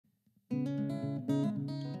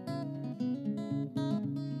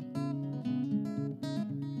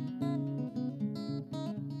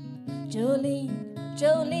Jolene,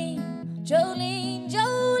 Jolene, Jolene,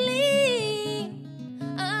 Jolene,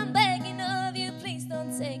 I'm begging of you, please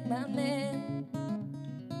don't take my man.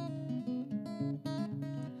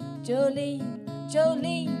 Jolene,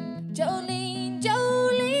 Jolene, Jolene,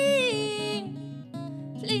 Jolene,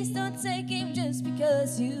 please don't take him just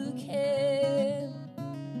because you can.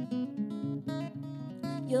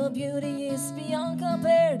 Your beauty is beyond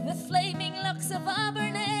compared, with flaming locks of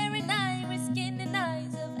auburn hair and iris skin and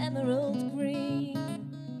eyes of emerald green.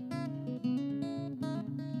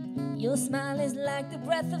 Your smile is like the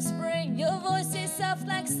breath of spring, your voice is soft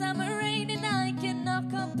like summer rain, and I cannot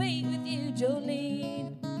compete with you,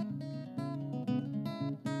 Jolene.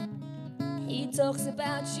 He talks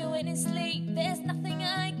about you in his sleep, there's nothing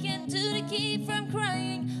I can do to keep from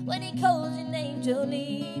crying when he calls your name,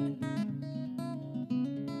 Jolene.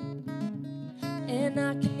 And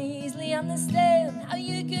I can easily understand how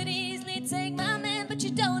you could easily take my man, but you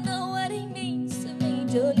don't know what he means to me,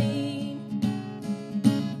 Jolene.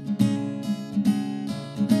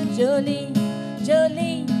 Jolene,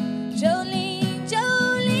 Jolene, Jolene,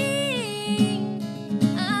 Jolene,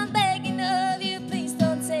 I'm begging of you, please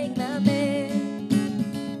don't take my man.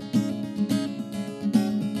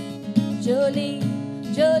 Jolene,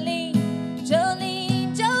 Jolene,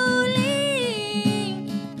 Jolene, Jolene,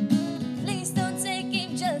 please don't take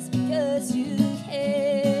him just because you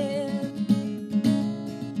can.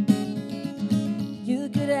 You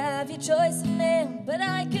could have your choice of man, but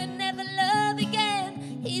I could never love again.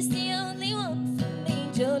 He's the only one for me,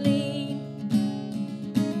 Jolene.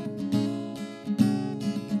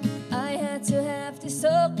 I had to have this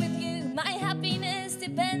talk with you. My happiness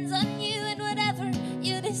depends on you and whatever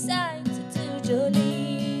you decide to do,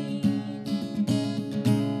 Jolene.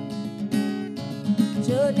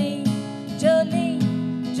 Jolene, Jolene,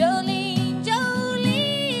 Jolene,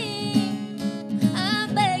 Jolene,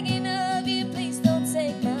 I'm begging of you, please don't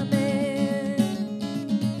take my man.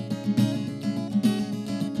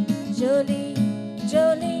 Jolene,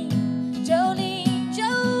 Jolene,